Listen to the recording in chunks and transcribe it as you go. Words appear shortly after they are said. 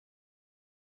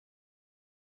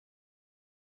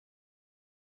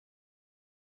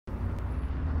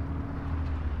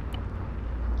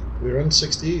We're on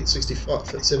 60,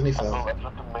 65, 75. I would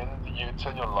recommend you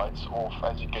turn your lights off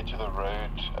as you get to the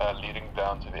road leading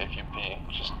down to the FUP,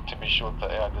 just to be sure that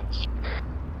the AI didn't.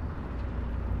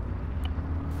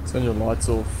 Turn your lights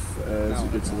off as you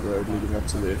get to the road leading up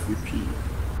to the FUP.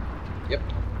 Yep.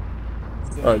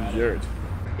 Oh, Jared.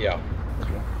 Yeah.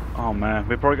 Okay. Oh man,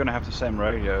 we're probably gonna have the same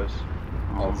radios.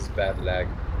 Oh, this is bad lag.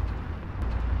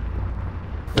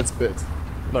 Let's bet.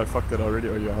 No, fuck that, I already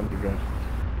owe you 100 grand.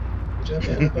 Did you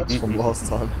have that much? From last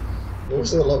time. What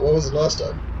was the last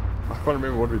time? I can't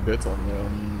remember what we bet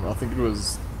on. I think it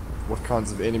was what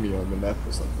kinds of enemy on the map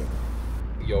or something.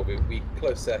 Yo, we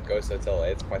close that Ghost Hotel,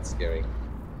 it's quite scary.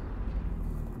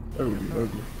 Ugly.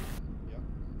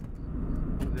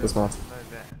 That's nice.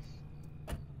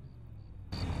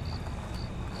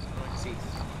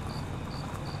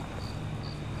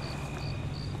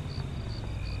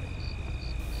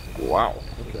 Wow.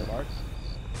 Okay.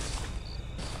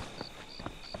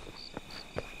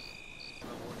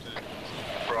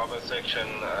 Bravo section,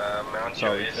 mount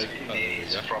your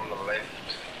SVDs from the left.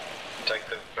 Take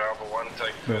the Bravo 1,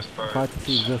 take first boat.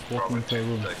 He's just walking into a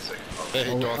room.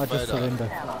 Hey, I just surrender.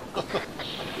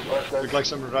 look like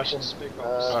some Russian speak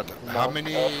how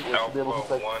many? Alpha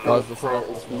 1.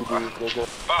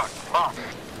 Fuck!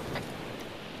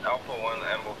 Alpha 1,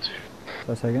 Amble 2.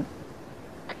 A second.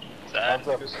 Hands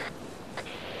up.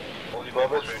 All your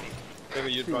members ready. Where were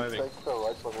you driving?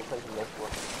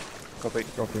 Copy.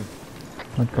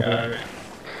 Not copy. Yeah,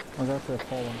 I got to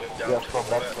fall one. Yeah, from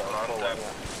that side.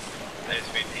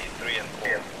 SVT 3 and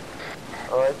 4.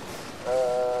 Alright,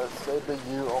 Saber,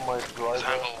 you on my driver.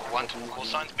 Handle 1 to call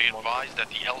signs, be advised that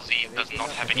the LZ does not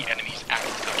have any enemies at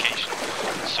its location.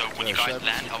 So when you guys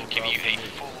land, I will give you a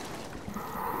full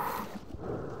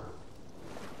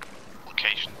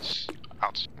locations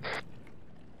out.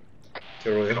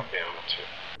 You're Copy, Amble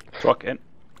 2. Truck in.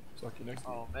 Suck you next.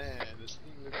 Oh man, this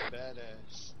thing looks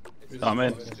badass. I'm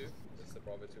in. It's the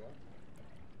Bravo 2 one.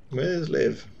 Where's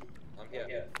Liv? I'm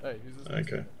here. Hey, who's this?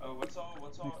 Okay. Oh, what's our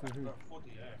 40,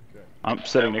 yeah? Okay. I'm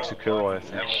sitting next to Kilroy, I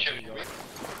think.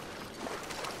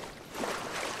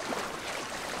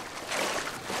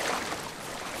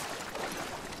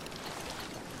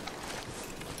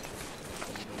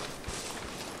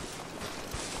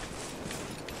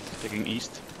 Taking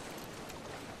east.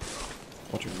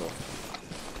 Watching north.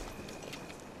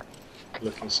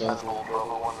 Looking south.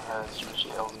 Bravo 1 has reached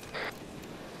the LZ.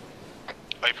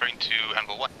 Are you referring to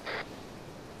angle 1?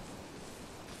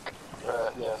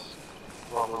 Yes.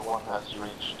 Bravo 1 has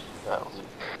reached the LZ.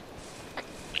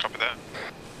 Copy that.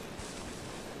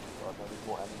 There's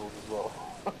more animals as well.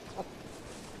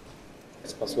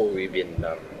 It's possible we've been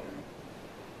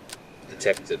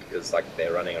detected because like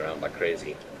they're running around like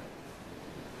crazy.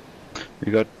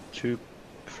 We got two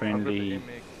friendly.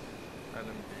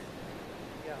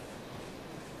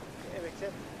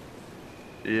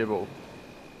 Yeah, bro.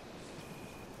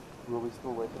 Will we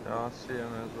still waiting? Yeah, I see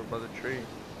him as well by the tree.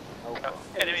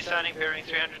 Enemy standing, bearing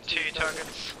 302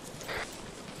 targets.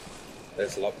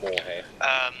 There's a lot more here.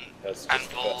 There's just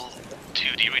Anvil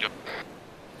 2D reader.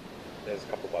 There's a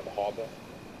couple by the harbour,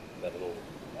 that little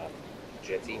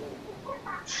jetty.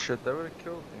 Shit, that would have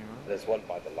killed me, man. There's one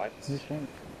by the lights. There's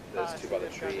two by the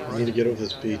trees. I need to get off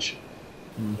this beach.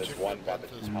 There's one by the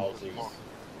houses.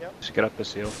 Just get up the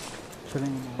seal.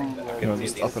 Chilling. Yeah,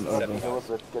 just up and over. Let's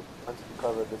get into the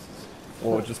cover. This is.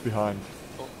 Or just behind.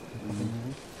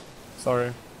 Sorry.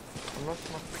 I lost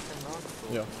my freaking knife.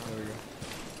 Yeah, there we go.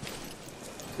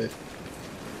 Okay.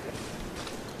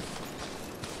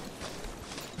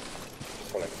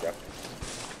 Just want to grab.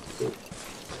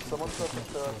 Someone said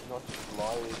not to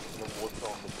lie in the water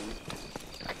on the beach.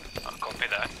 I'll copy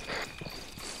that.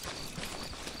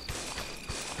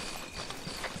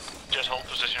 Just hold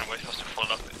position and wait for us to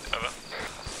fall up. Over.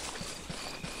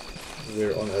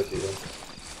 We're on OP1.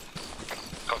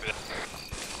 Copy that.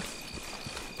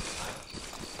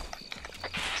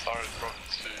 Sorry, broken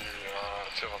to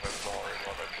 200 more in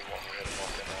order to 1 we had a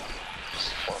knock in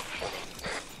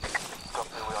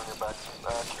Copy, we're on your back.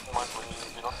 Keep in mind when you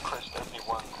do not press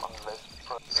FD1 unless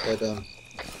Stay down.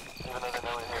 even though they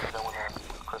know we're here, they don't want to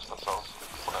press themselves.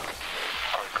 Alright,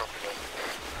 copy that.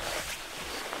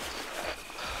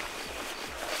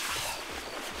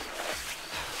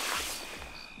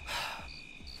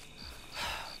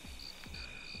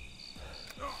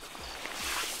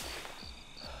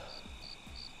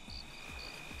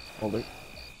 Hold it.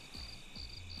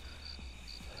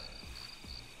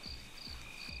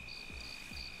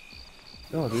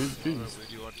 Oh, dude, jeez.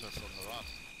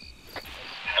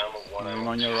 Moving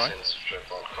on your right.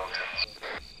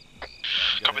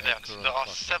 Copy that. There are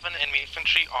 7 enemy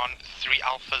infantry on 3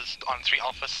 Alpha's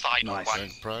side Nice. one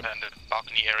and the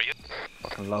balcony area.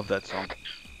 Fucking love that song.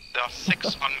 There are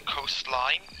 6 on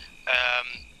coastline,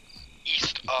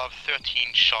 east of 13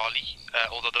 Charlie.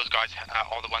 Although those guys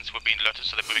are the ones who are being alerted,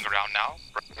 so they're moving around now.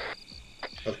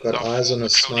 I've got eyes on a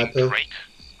sniper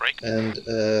and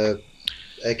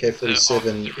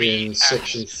AK-47 in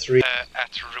section 3,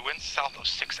 at ruins south of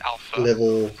 6 Alpha.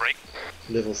 level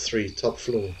 3, top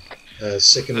floor,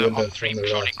 second There window are 3 from the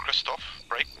patrolling right. Christoph,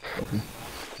 break.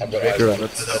 I've got Right. eyes. There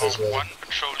are 1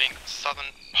 patrolling southern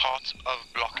part of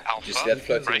Block Alpha. You see that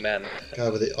floating break. man Guy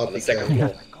with the on the second RPK.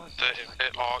 floor?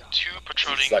 There are 2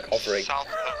 patrolling like hovering. south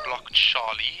of Block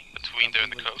Charlie, between there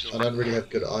and the coast. I don't really have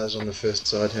good eyes on the first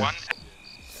side here. 1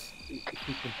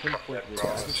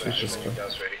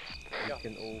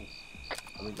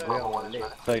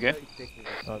 Say again?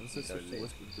 This is such a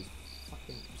waste because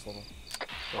fucking Summer.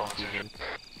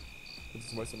 This is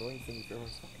the most annoying thing if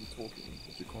everyone's fucking talking,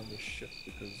 but you can't hear shit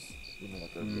because, you know,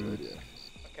 like over the radio.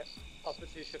 Okay, Alpha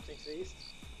 2 shifting to the east.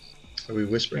 Are we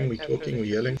whispering, we talking, we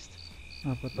yelling?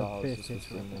 I've got No, the it's base just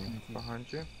here. whispering, Behind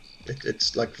you.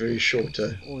 It's like very short.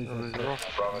 Always like that.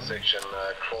 Bravo section,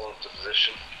 crawl into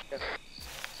position.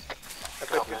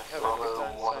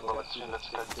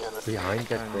 Behind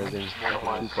that building,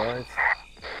 2 guys.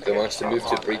 They want us to move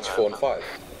to breach 4 and 5.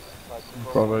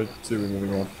 Bravo 2, we're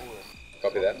moving on.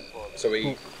 Copy that. So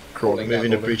we Crawling,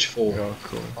 moving to breach 4. Yeah,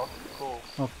 cool.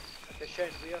 Okay, Shane,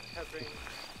 we are covering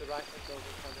the right hand building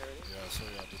primarily. Yeah, sorry,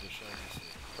 I did a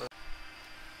shame.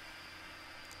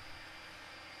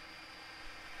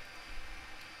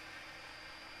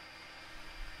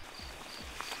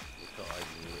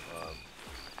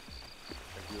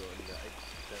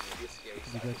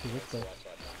 You go to Victor.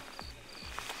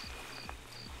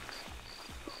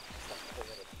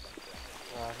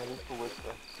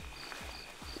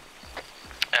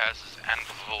 As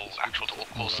Anvil's actual to all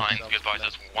call signs, we advise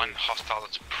there's 1 hostile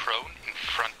that's prone in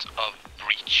front of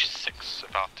breach 6,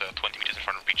 about 20 meters in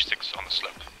front of breach 6 on the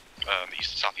slope. The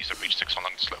southeast of breach 6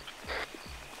 along the slope.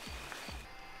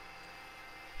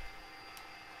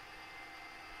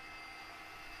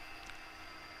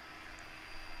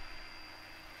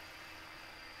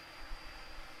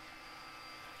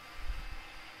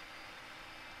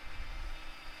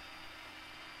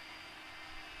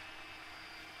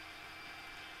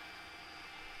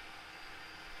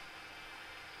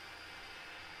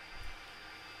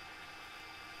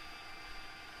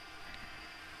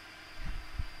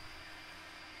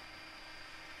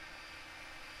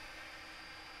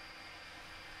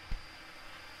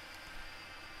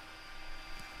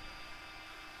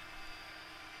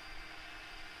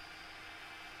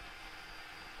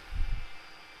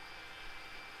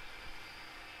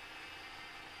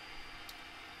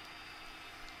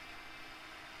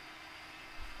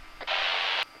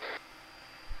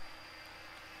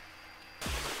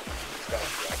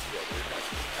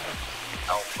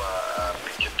 Alpha,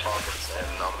 pick your targets and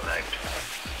nominate.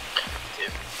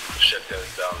 If shit goes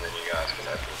down, then you guys can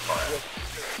open fire.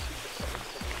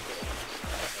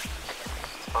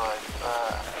 Alright,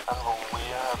 Anvil, we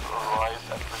have arrived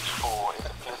at bridge 4. It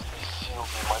appears to be sealed.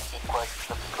 It might be quite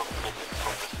difficult to get in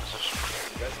from this position.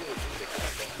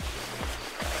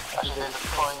 Actually, there's a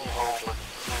tiny hole, but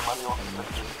we might be able to slip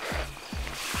through.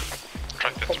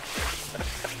 Track that.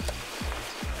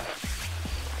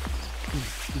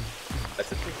 I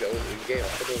didn't think that was in game, I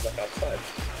thought it was like outside.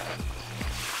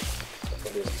 I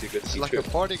thought it was too good to It's be like true. a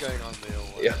party going on there or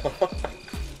what? Yeah.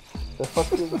 The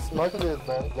fucking smugglers,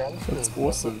 man, gangsters. That's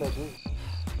awesome. That's what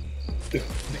they do.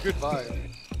 It's a good vibe.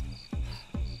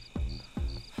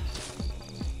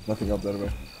 Nothing up that way.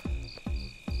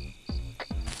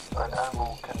 Alright,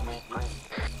 Anvil, can we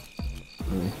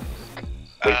breathe?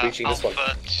 We're breaching this one.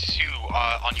 Alpha 2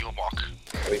 on your mark.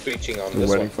 Are we breaching on We're this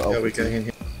waiting one? for Yeah, Alpha we're 2. going in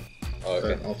here. Oh,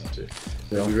 okay. Alpha 2.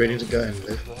 Yeah. Are we ready to go in,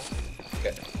 Liv?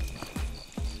 Okay.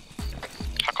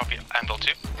 I copy Anvil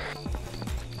 2.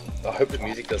 I hope the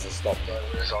music doesn't stop.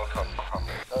 Where's all come from?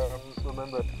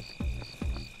 Remember.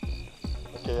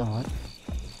 Okay, Alright.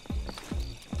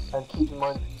 and keep in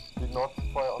mind, do not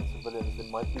fire on civilians. There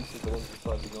might be civilians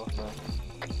inside, do not know.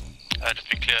 Just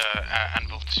to be clear,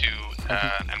 Anvil 2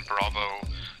 and Bravo,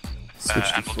 Switch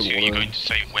to Anvil full 2, you're auto. going to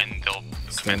say when they'll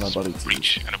Stand commence by body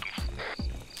breach and open.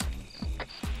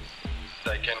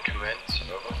 They can commence,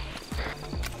 over.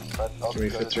 But I'll Can we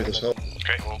go fit through ahead this and- hole?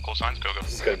 Okay, all call signs, go.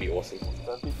 This is gonna be awesome.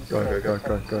 Don't be Go, go, distracted.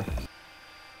 go, go, go.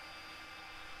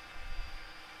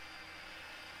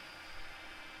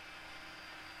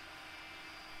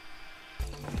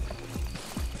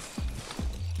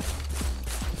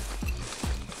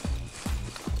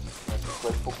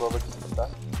 Wait for Bravo to come back.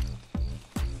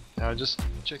 Now just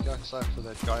check outside for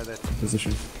that guy that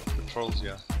Position. patrols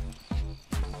here.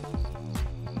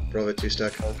 Bravo 2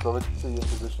 stack. Bravo 2 in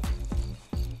position.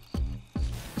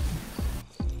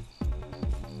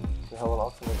 We have an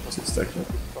ultimate. 2 stack.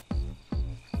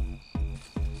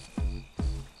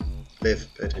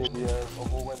 Left, pay attention.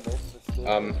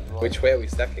 Which way are we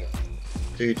stacking?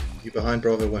 Dude, you're behind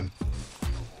Bravo 1.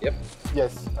 Yep.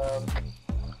 Yes,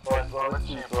 right, Bravo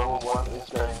 2, Bravo 1 is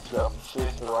going to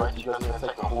upstairs to the right, you guys are going to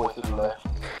take the hallway to the left.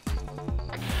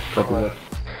 Copy that.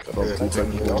 Bravo 2 Take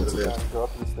taking the the hallway one to to the the left. Go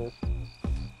up the stairs.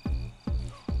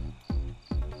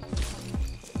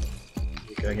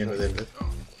 You're going in with him, Liv.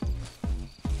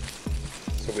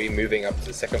 So we're moving up to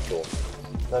the second floor.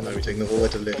 No, we're taking the hallway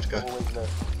to the left, go.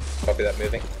 Copy that,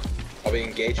 moving. Are we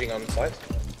engaging on site?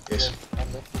 Yes.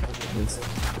 Yes.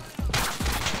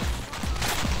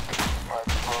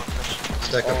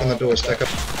 Stack up on the door, stack up.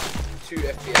 2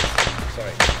 FPS.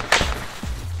 Sorry.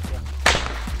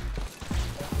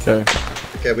 Okay.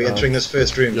 Okay, we're entering this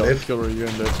first room, Yeah, Liv. Killer, you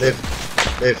in there. Liv.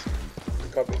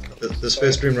 Copy. This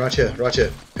first room right here,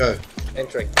 go.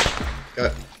 Entering.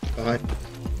 Go. Behind.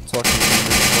 Talking.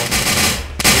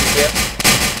 Clear.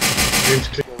 Room's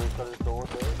clear.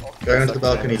 Going onto the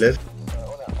balcony, Liv.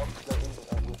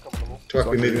 Truck,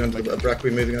 we're moving onto the Brack,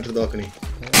 we're moving onto the balcony.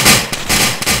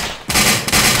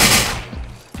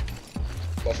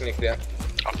 Balcony clear.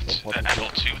 Anvil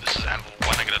 2, this is Anvil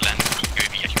 1, I'm gonna land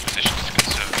UAV at your position to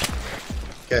conserve.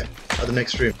 Okay, at the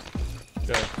next room.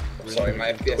 Okay. Sorry,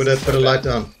 my FPS. Put a light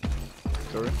down.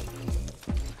 Sorry.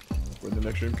 We're in the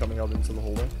next room, coming out into the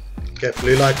hallway. Okay,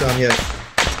 blue light down here.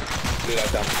 Blue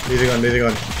light down. Moving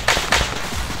on.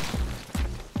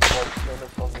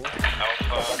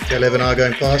 Okay, 11 are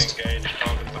going past.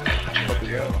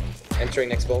 Entering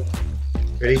next ball.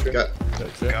 Ready? Go. Okay,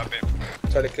 clear.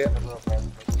 Totally clear.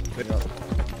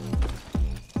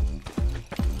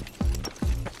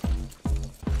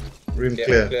 Room Yeah,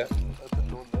 clear.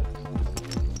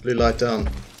 Blue light down.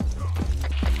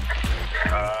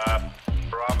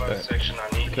 Bravo section,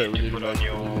 I need Okay, we you need to to put on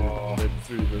your head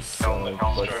through this helmet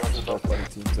holster. both bloody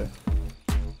teams there.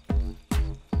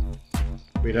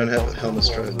 We don't have a helmet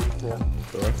strobe.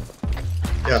 Alright.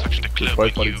 Yeah. Section to clear Both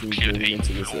when bloody you teams cleared moving a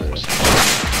into this floor. area.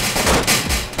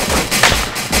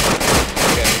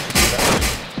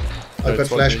 I've got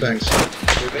flashbangs.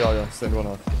 Yeah, send one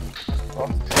out.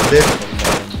 Liv,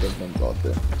 There's none out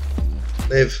there.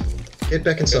 Liv, get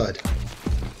back inside.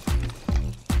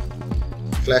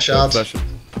 Flash out. Flash it.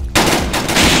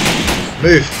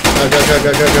 Move.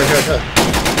 Go.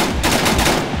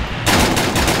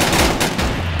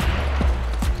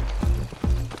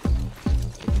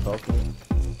 Balcony.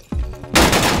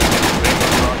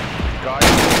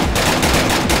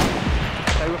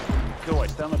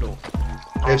 Stay down the door.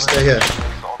 Liv, stay here.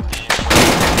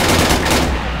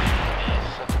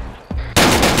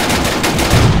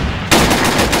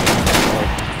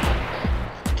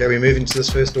 Okay, we're moving to this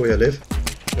first door here, Liv.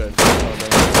 Okay.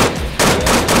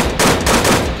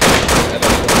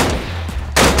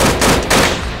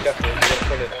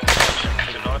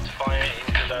 Do not fire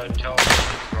into the hotel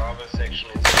Bravo section.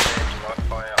 It's safe. Do not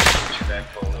fire into that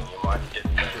building. You might get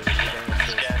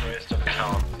scan rest of the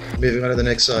town. Moving on to the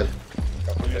next side.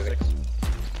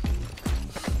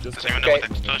 Just Does anyone know what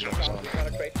that explosion was? You found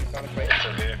a crate. It's a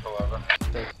vehicle over.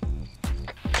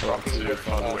 So,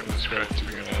 find the weapons correct,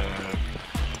 we're gonna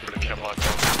put a cam light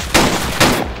down.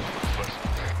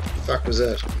 Fuck was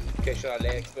that? Okay, should I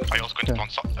lay explosives? Are you also going to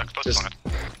plant explosives Just on it?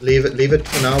 leave it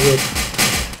for now.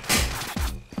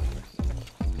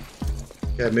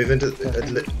 Okay, move into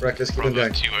Brack, let's keep on Bravo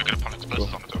going. 2, we're going to plant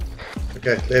explosives on the door.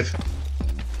 Okay, Liv.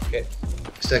 Okay.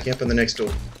 Stacking up on the next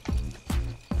door.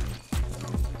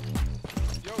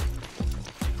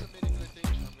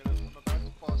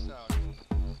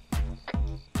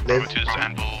 Bravo Liv, 2, this is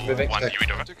Anvil 1, you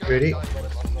read over. ready?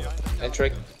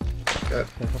 Entering. Go.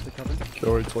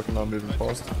 Joey talking about moving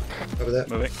fast. Cover that.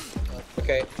 Moving.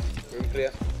 Okay. Room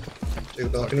clear. To the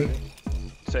balcony.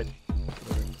 Set.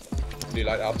 Blue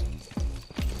light out.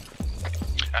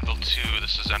 Anvil 2,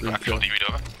 this is Anvil actual, do you read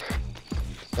over?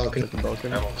 Balcony. Second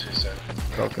balcony. Level 2 set.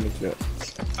 Balcony clear.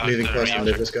 Moving past them,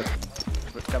 Liv, let's go.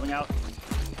 We're coming out.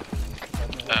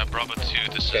 Bravo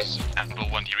 2, this is Anvil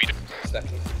 1, do you read over?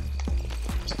 Stacking.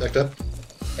 Stacked up. Two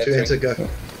Entering. enter, go.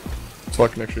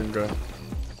 Talk next room, go.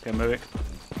 Okay, moving.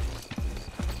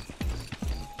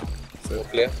 All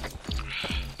clear.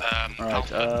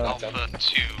 Alright, Alpha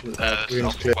 2,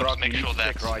 room's clear. want to make sure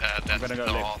that Right, I'm that gonna go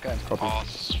there left. Okay. are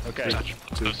Okay.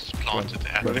 explosives planted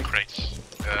at the crates.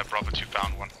 Bravo 2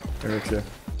 found one. Area clear.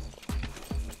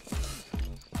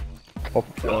 Pop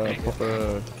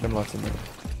a chem light in there.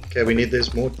 Okay, we need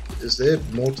there's more. Is there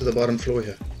more to the bottom floor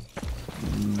here?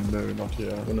 No, not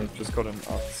here. Oh, no. Just got an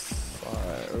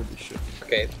outside. Holy shit.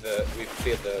 Okay, we've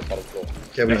cleared the bottom floor.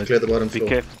 Okay, we've cleared the bottom Be floor.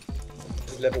 careful.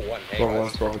 This is level 1, hey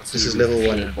guys. This is level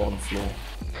 1. Bottom floor.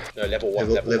 No, level 1.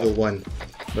 Level 1.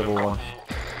 Level 1.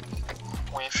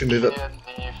 Should move up.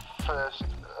 the first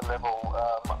level,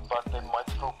 but there might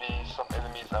still be some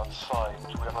enemies outside.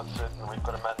 We are not certain. We've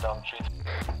got a man down tree.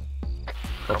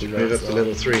 Move up to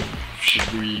level 3.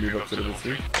 Should we move up to level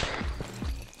 3?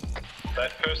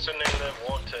 That person in the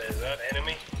water, is that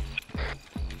enemy?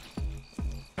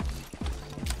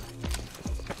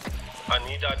 I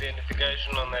need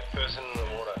identification on that person in the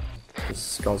water.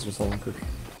 This guy's just holding quick.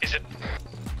 Is it?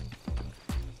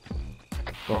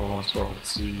 Let's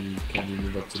see, can we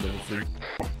move up to level 3?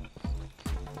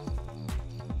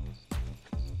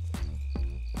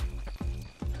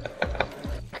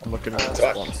 I'm looking at the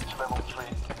response.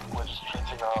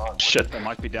 Shit, they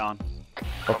might be down.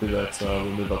 Copy that, we'll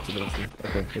move up to level 3.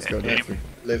 Okay, let's go level 3.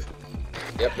 Live.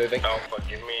 Yep, moving. Alpha,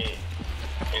 give me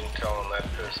intel on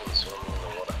that person swimming in the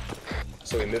water.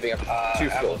 So we're moving up 2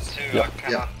 floors.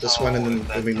 Yeah, this one and then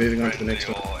we'll be moving on to the next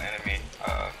one. Enemy,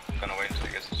 gonna wait until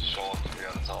he gets to shore to be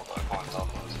on his elbow. I can't tell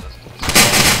from this distance.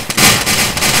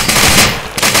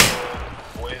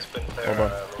 Where's Hold on.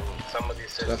 Panthera? Somebody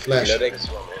said That flash. this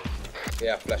one in.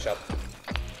 Yeah, flash up.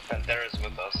 Panthera's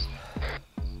with us.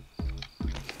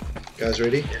 Guys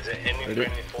ready? Is there any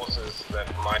friendly forces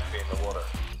that might be in the water?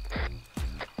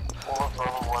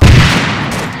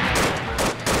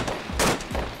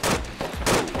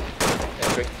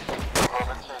 Entry.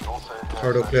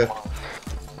 Corridor clear.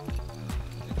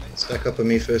 Stack up on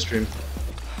me first room.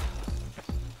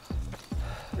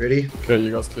 Ready? Okay,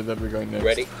 you guys clear that, we're going next.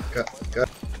 Ready. Go.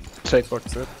 Safe, fuck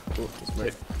set. Cool, let's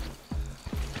move.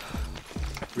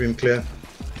 Room clear.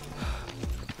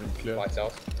 Room clear. Lights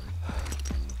out.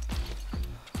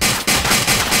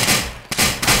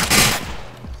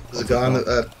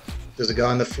 There's a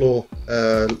guy on the floor,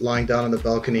 lying down on the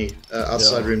balcony,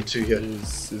 outside room 2 here.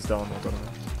 He's down, I got him.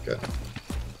 Okay.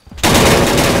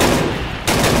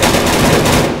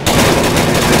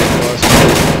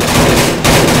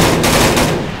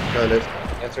 Go left.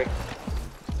 Entering.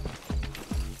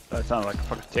 That sounded like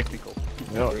fucking technical.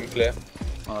 Yeah. Room clear.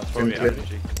 Oh, that's probably clear.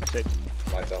 RPG. Safe.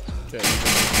 Lights out. Okay,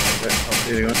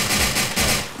 Moving on.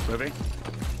 Moving.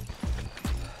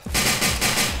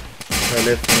 Go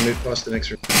left and move past the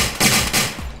next room.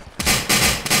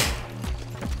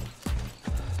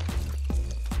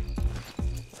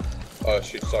 Oh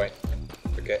shoot, sorry.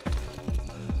 Okay.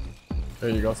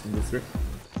 Hey, you guys can move through.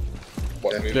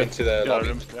 What, Yeah. move into the Yeah, lobby?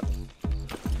 room's clear.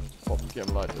 Pop game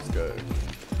light, let's go.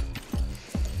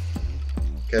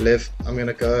 Okay, left. I'm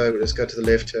gonna go. Let's go to the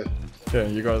left here. Okay,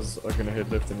 you guys are gonna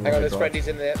head left and Hang we'll on, head there's right. friendlies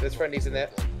in there. There's friendlies in there.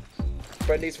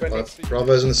 Friendlies.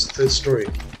 Bravo's on the 3rd story.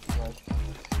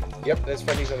 Yep, there's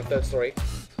friendlies on the 3rd story.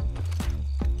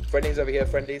 Friendlies over here,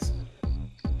 friendlies.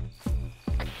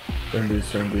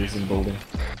 Friendlies in building.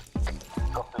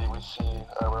 Copy, we see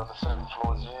we're on the 7th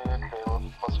floor here. There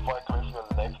was 5 coming from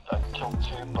the left. I killed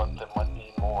 2, but there might be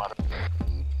more.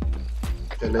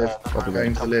 Okay, left.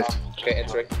 Going to the left. Okay,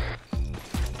 entering.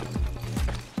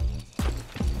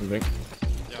 Moving.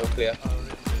 All clear.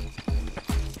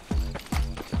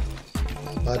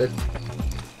 Lighted.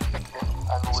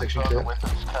 Section clear.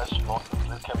 Weapons cache north of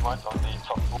the camp right on the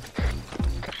top floor.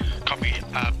 Copy.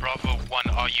 Bravo 1,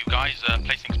 are you guys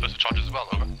placing explosive charges as well?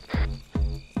 Over.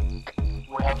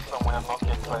 We have some, we have not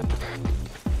yet played.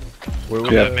 Where was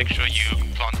Copy, that? make sure you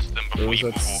plant them Where before was you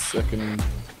that move off. second,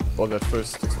 or that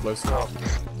first explosive?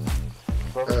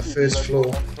 First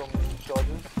floor. Some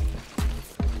charges.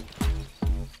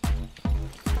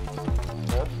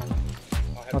 Yes.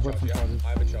 I have a charge, yeah. I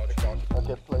have a charge.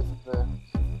 Okay, place it there.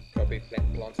 Copy,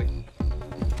 planting.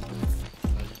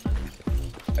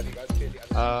 Have you guys cleared the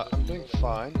other I'm doing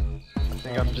fine. I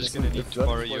think I'm just gonna need to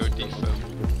borrow your defib.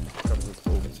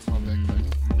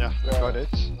 Yeah, got it.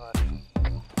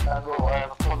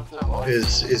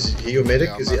 Is he your medic?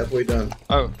 Is he up or down?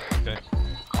 Oh, okay.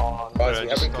 Guys, we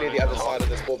haven't cleared the other side of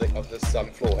this building, of this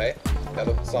floor, hey? The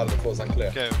other side of the floor is unclear.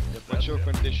 Okay, what's your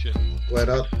condition? Wait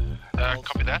up.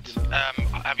 Copy that.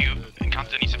 Have you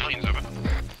encountered any civilians? Over.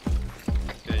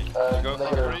 Okay, you go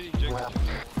already injected.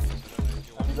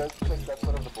 Have you guys checked that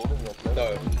side of the building yet?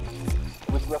 No.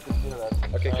 We still have to clear that.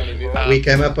 Okay, can we move? We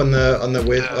came up on the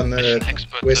Mission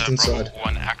expert, western Bravo side.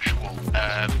 1 actual.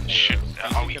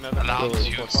 Are we allowed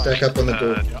to Stack up on the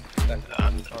door.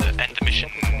 end the mission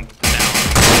now?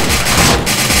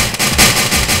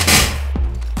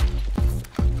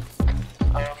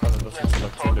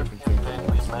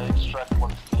 We may extract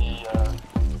once the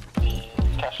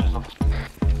caches of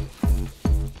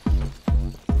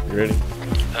You ready?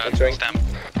 Stamp.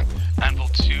 Anvil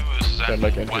 2 is Stand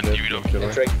like 1 entry dead, don't kill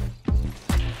her. Say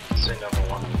number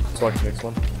 1. Strike next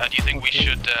one. Do you think we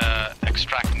should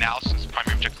extract now since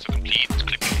primary objectives are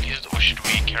completed, or should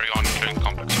we carry on clearing the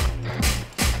complex?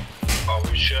 Are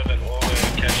we sure that all the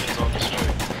caches are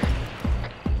destroyed?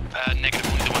 Negative,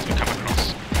 only the ones we come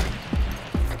across.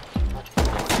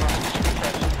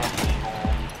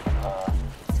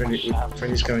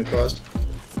 Friendly's coming past.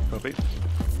 Copy.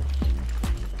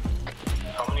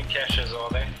 How many caches are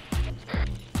there?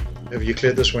 Have you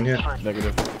cleared this one here?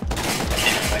 Negative.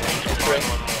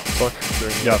 Fuck.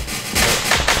 Yeah.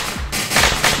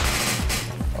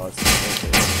 Oh, it's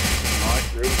okay.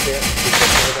 Room clear.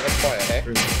 Fire, eh?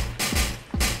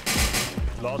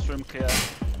 Last room clear.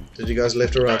 Did you guys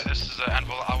left or right? This is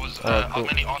Anvil. I was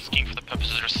only asking for the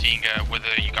purposes of seeing whether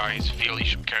you guys feel you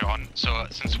should carry on. So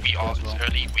since we are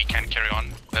early, we can carry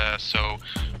on. Let's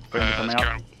carry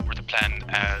on with the plan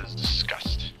as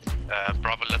discussed.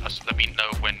 Bravo, let me know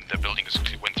when the building is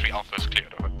when 3 Alpha is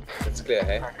cleared. Over. It's clear,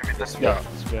 eh? Yeah,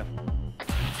 it's clear.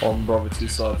 On Bravo 2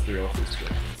 side, 3 Alpha is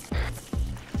clear.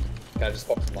 Can I just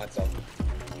pop some lights on?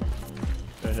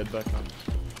 Yeah, head back out.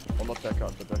 Well, not back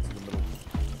out, but back to the middle.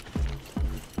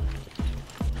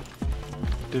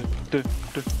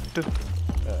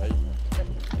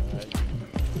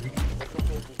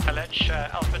 Alleged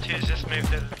Alpha 2 has just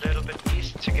moved a little bit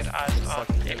east to get eyes on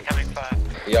incoming fire.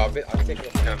 Yeah, I've taken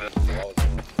off the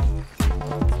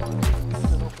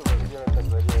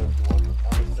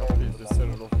Just set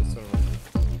it off, just set it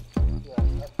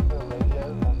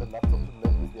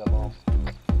off.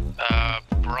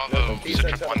 Bravo,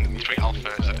 Citric 1, 3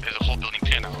 Alpha, is a whole building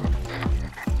clear now?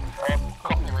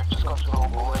 Copy, we've just got to the whole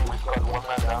building, we've got 1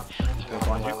 man down.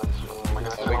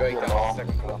 We're going down the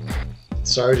second floor.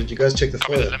 Sorry, did you guys check the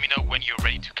foyer? Let me know when you're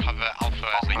ready to cover Alpha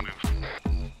as they move.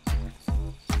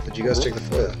 Did you guys check the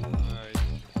foyer?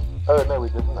 Oh no, we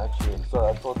didn't actually.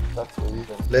 Sorry, I thought that's where we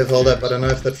went. Lev, hold up. I don't know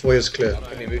if that foyer is clear.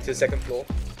 Can we move to the second floor?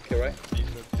 Okay, right?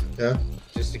 Yeah?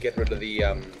 Just to get rid of the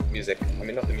music. I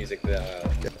mean, not the music, the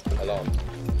alarm.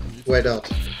 Wait out.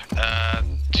 2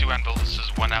 Anvil, this is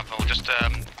 1 Anvil. Just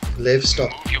Lev, stop.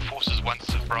 move your forces once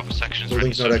the Bravo section is ready.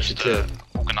 Building's not actually clear.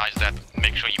 Organize that.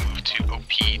 Make sure you move to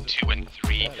OP 2 and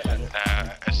 3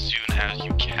 as soon as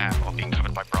you can, while being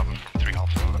covered by Bravo from 3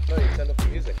 Alpha. No, you turned off the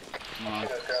music. No,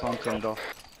 sound turned off.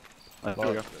 There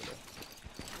we go.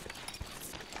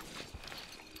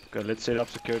 Okay, let's set up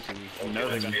security. We know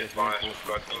they're going to get advised, we've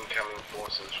got incoming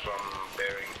forces from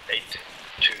bearing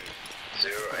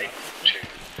 82082.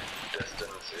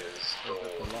 Distance is still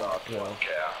about 1k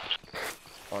out.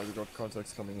 Alright, we got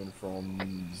contacts coming in from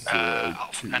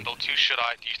Alpha Anvil 2, do you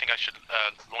think I should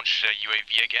launch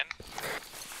UAV again?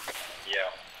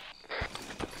 Yeah.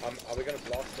 Are we going to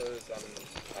blast those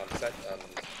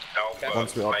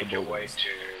Alpha, make your way to...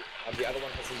 the other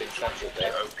one hasn't been satchelled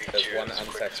there. There's one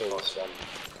unsatchelled from...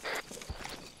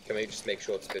 Can we just make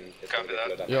sure it's been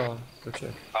blood up? Yeah, go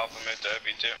check. Alpha move to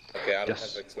OP2. Okay, I don't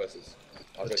have explosives.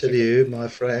 I tell you, my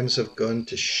frames have gone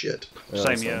to shit. Yeah,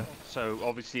 Same here. So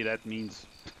obviously that means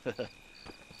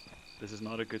this is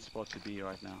not a good spot to be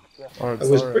right now. Alright, It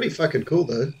was pretty fucking cool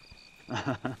though.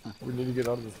 We need to get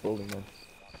out of this building, man.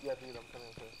 Yeah, dude, I'm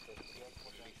coming first.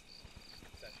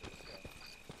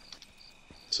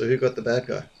 So who got the bad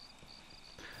guy?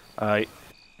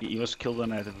 He was killed on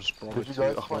that. It was probably Did you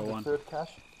guys 2 find the 1. third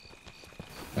cache?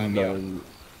 No.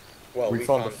 Well, we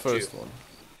found the first two. one.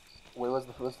 Where was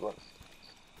the first one?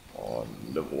 On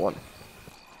level 1.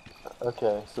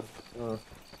 Okay, so...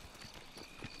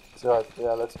 So,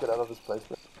 yeah, let's get out of this place.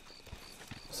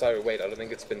 Sorry, wait, I don't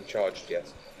think it's been charged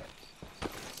yet.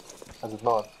 Has it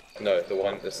not? No,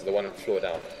 this is the one floor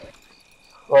down.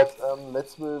 Right,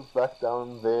 let's move back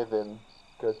down there then.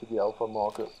 Go to the Alpha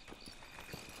marker.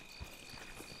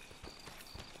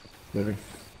 Moving.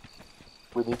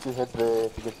 We need to head there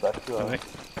to get back to our... Okay.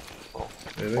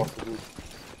 Moving. Possibly.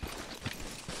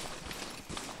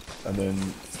 And then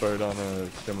throw down a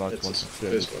dim light That's once the it's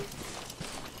cleared. first one.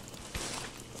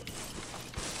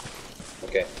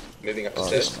 Okay, moving up the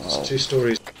stairs. It's 2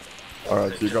 stories.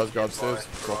 Alright, you guys go upstairs,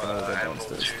 drop another dead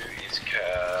downstairs.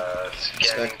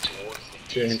 Scanning towards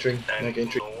the You're entering, and make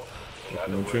entry. north. In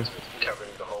other Entry. words,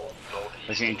 covering the whole northeast.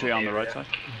 There's an entry on the right side.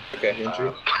 Okay,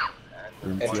 Entry.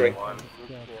 entering.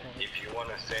 If you want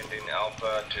to send in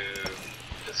Alpha to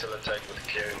facilitate with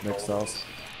clearing Next holes, house.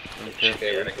 it should be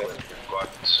adequate. We've got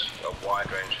a wide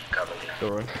range of cover here.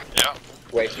 Alright. Yeah.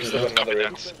 Wait, we still got another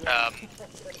room.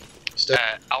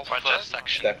 Alpha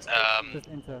section,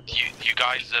 you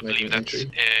guys believe that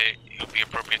it would be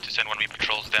appropriate to send one of your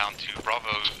patrols down to Bravo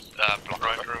block?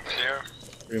 Right room clear.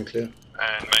 Room clear.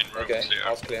 And main room Okay, clear.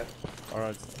 house clear.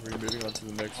 Alright, we're moving on to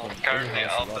the next one. Currently,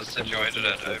 Anyhow, Alpha situated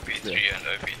at OP3 and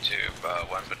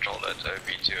OP2, one patrol at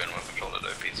OP2 and one patrol at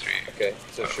OP3. Okay,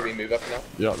 so should we move up now?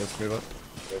 Yeah, let's move up.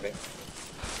 Moving.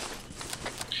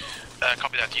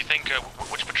 Copy that. Do you think,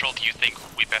 which patrol do you think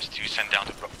would be best to send down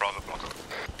to Bravo Block?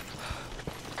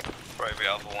 Bravo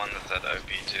Alpha 1 that's at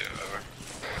OP2, over.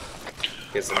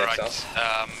 Here's the next house.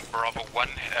 Bravo 1,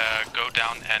 go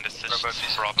down and assist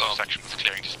Bravo section with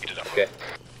clearing to speed it up. Okay.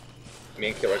 Me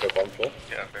and Kira go bomb floor.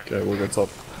 Yeah, Okay, we'll go top.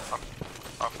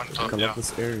 Up on top, Come up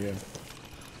this area.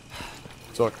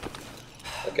 Talk.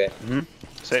 Okay.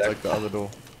 Say like the other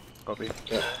door. Copy.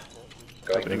 Yeah.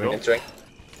 Going. Go. Entering.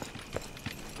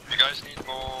 You guys need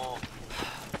more...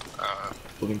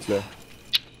 Building clear.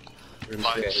 Room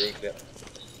clear, room clear.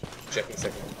 Checking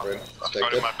second room. I'm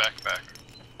throwing my backpack.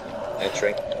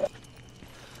 Entering.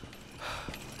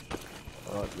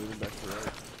 Alright, moving back to the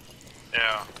right.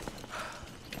 Yeah.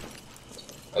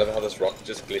 I love how this rocket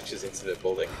just glitches into the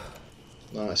building.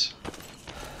 Nice.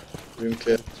 Room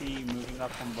clear. T moving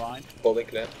up from behind. Building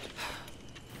clear.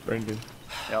 Friendly.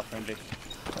 Yeah, friendly.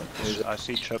 I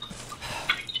see Chip.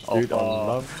 Dude, I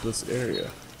love this area.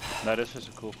 No, this is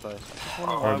a cool place.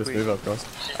 Alright, let's move up, guys.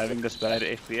 Having this bad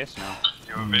FPS now.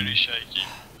 You're very shaky.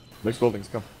 Next buildings,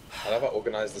 come. I love how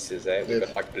organized this is, eh? We've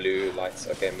got like blue lights.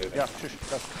 Okay, moving. Yeah, shush,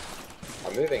 go.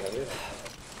 I'm moving.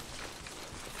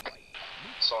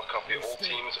 Solid copy. All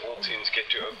teams get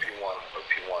to OP1.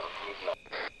 OP1, move now.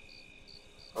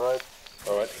 Alright.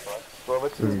 Bravo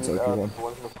 2 Moving is to OP1. the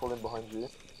one's gonna pull in behind you.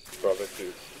 Bravo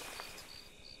 2.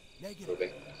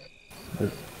 Moving.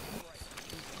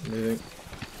 Moving.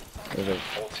 Moving.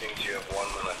 All teams, you have 1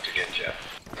 minute to get here.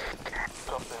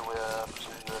 Copy, we're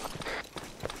proceeding.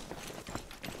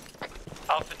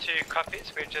 Alpha 2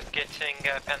 copies, we're just getting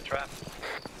Panther up.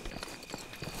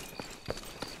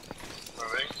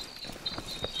 Moving.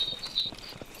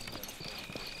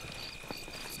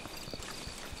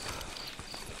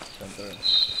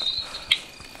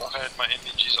 I had my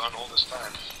NVGs on all this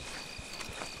time.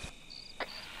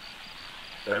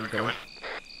 There we go.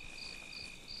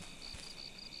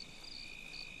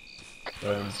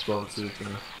 It's 12 to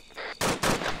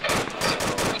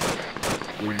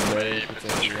we may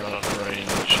potentially run out of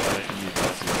range if you need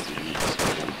buses to eat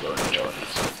before we burn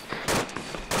charges.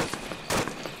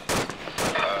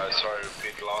 Sorry,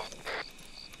 repeat last.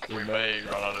 We may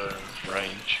run out of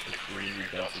range if we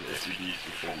encounter the SUVs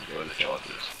before we burn the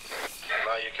charges.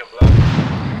 Now you can blow.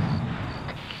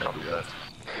 Copy that.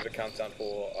 Give a countdown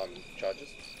for charges.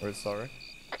 Wait, sorry.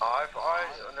 I've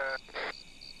eyes on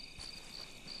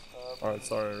Alright,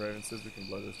 sorry, Raven says we can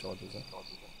blow those charges, eh?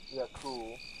 Yeah,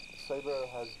 cool. Saber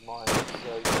has mine, so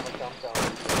you can count down.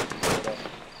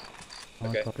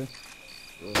 Okay. Copy.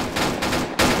 Okay.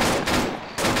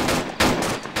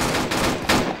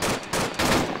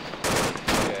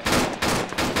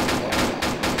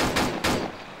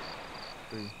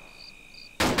 3,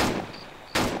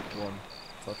 1,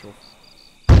 touch off.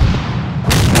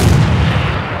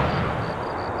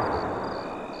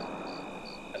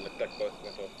 It looked like both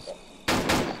went off.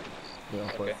 Yeah,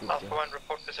 Okay. Alpha 1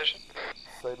 report position.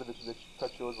 Saber, did you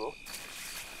touch yours off?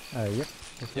 Yep.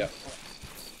 Yeah.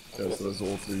 Okay, so there's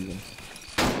all 3 of them.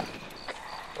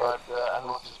 Right, and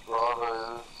we'll just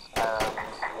Bravo and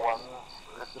 1.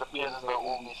 It appears as though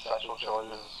all these satchel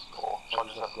charges or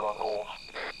charges have gone off.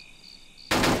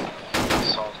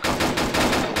 Solid copy.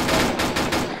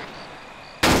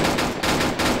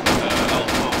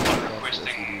 Alpha 1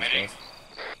 requesting medic.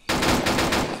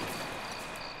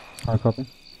 Copy.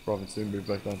 Bravo 2, move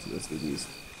back down to the SVDs.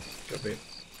 Copy.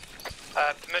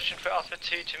 Permission for Alpha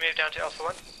 2 to move down to Alpha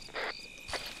 1.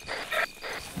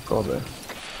 Bravo.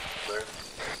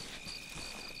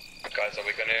 Guys, are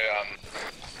we gonna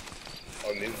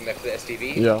are we moving back to the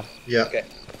STV? Yeah. Yeah. Okay,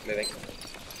 moving.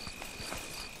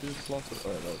 Who's planted? Oh,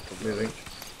 no, it's probably Moving.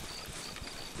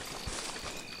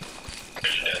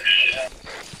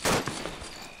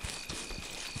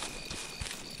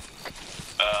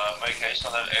 Okay, so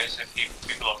that ASAP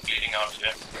people are bleeding out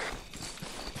here.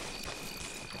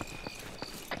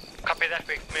 Copy that,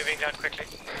 we're moving down quickly.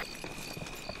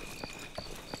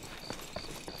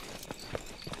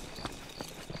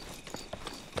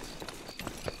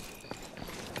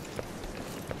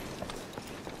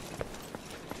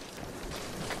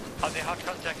 Are there hot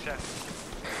contacts here?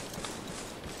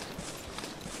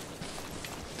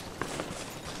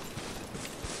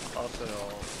 Also,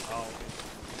 ow.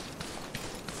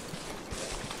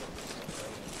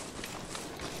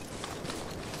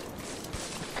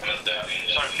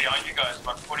 Sorry, behind you guys,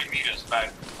 about 40 meters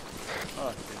back. Oh,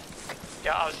 okay.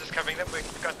 Yeah, I was just covering them, we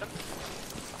got them.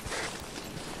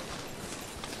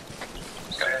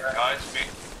 Okay, guys,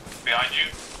 Behind you.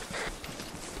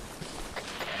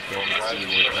 Going to Pull see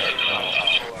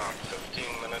out.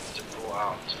 15 minutes to pull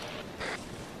out.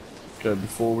 Okay,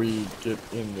 before we get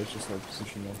in, let's just have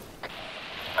position now.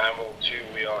 Ammo 2,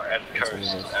 we are at coast.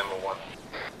 Ammo 1.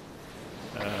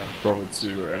 Bravo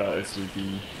 2, we're at our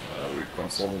SUV. We've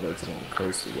consolidated on the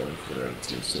coast, we're waiting for their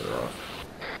teams to arrive.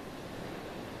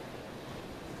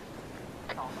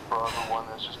 Bravo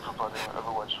 1 is just providing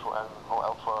overwatch for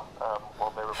Alpha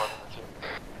while they're reviving the team.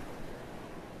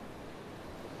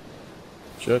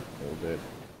 Shit, all dead.